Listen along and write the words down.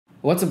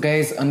What's up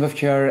guys, Anubhav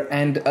here,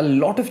 and a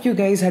lot of you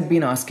guys had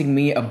been asking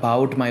me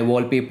about my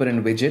wallpaper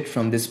and widget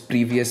from this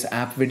previous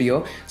app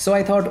video. So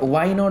I thought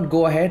why not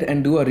go ahead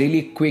and do a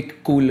really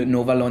quick cool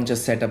Nova Launcher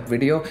setup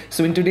video.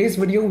 So in today's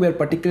video we're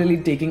particularly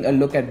taking a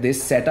look at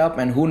this setup,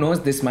 and who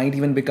knows, this might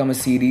even become a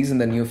series in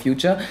the near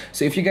future.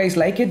 So if you guys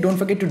like it, don't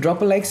forget to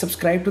drop a like,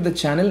 subscribe to the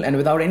channel, and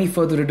without any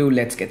further ado,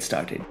 let's get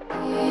started.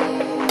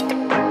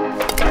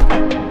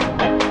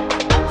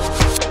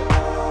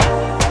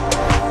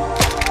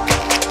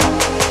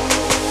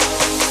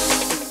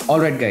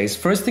 Alright guys,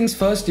 first things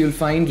first, you'll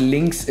find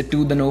links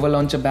to the Nova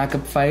Launcher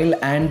backup file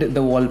and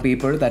the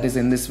wallpaper that is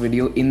in this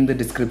video in the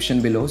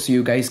description below, so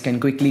you guys can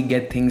quickly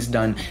get things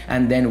done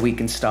and then we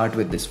can start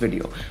with this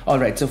video.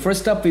 Alright, so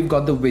first up we've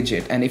got the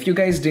widget, and if you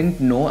guys didn't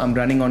know, I'm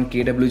running on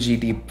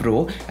KWGT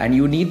Pro and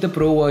you need the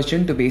Pro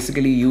version to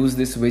basically use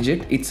this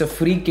widget. It's a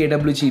free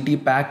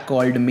KWGT pack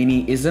called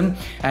Miniism,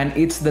 and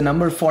it's the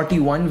number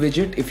 41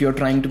 widget if you're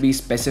trying to be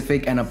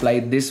specific and apply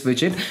this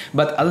widget.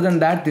 But other than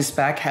that, this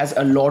pack has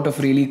a lot of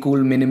really cool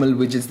minimal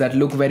widgets that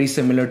look very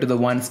similar to the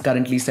ones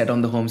currently set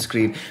on the home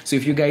screen. So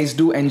if you guys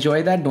do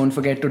enjoy that, don't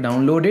forget to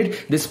download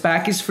it. This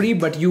pack is free,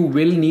 but you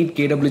will need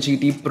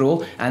KWGT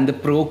Pro and the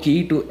Pro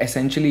key to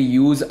essentially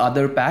use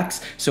other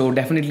packs. So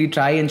definitely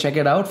try and check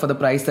it out for the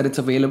price that it's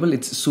available.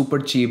 It's super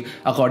cheap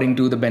according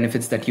to the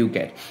benefits that you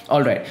get.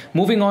 Alright,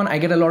 moving on, I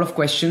get a lot of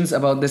questions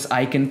about this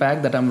icon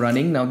pack that I'm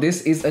running. Now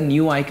this is a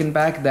new icon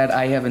pack that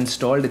I have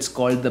installed. It's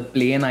called the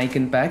Plain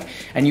Icon Pack,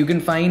 and you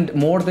can find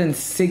more than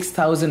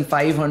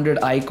 6,500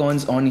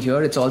 icons on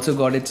here. It's also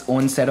got its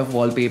own set of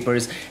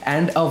wallpapers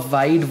and a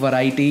wide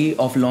variety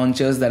of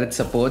launchers that it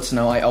supports.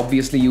 Now I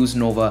obviously use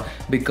Nova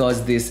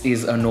because this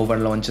is a Nova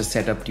Launcher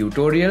setup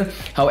tutorial.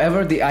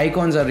 However, the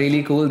icons are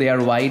really cool. They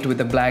are white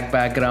with a black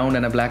background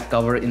and a black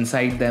cover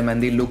inside them,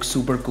 and they look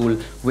super cool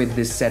with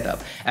this setup.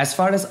 As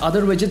far as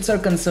other widgets are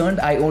concerned,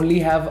 I only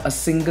have a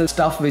single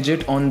stuff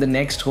widget on the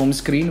next home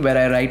screen where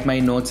I write my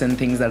notes and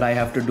things that I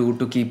have to do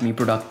to keep me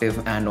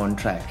productive and on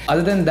track.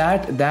 Other than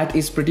that, that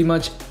is pretty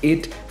much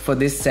it for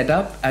this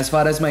setup. As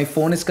far as my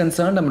phone is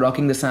concerned, I'm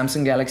rocking the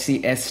Samsung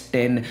Galaxy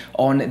S10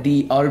 on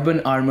the Urban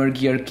Armor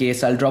Gear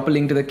case. I'll drop a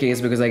link to the case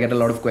because I get a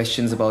lot of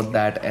questions about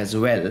that as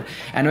well.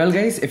 And well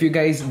guys, if you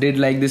guys did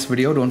like this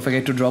video, don't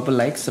forget to drop a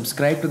like,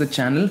 subscribe to the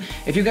channel.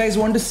 If you guys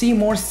want to see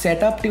more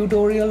setup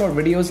tutorial or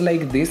videos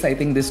like this, I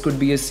think this could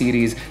be a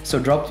series. So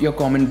drop your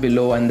comment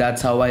below and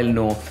that's how I'll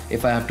know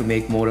if I have to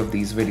make more of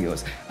these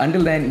videos.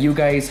 Until then, you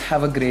guys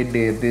have a great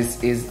day.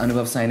 This is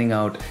Anubhav signing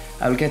out.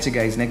 I will catch you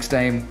guys next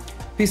time.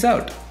 Peace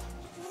out.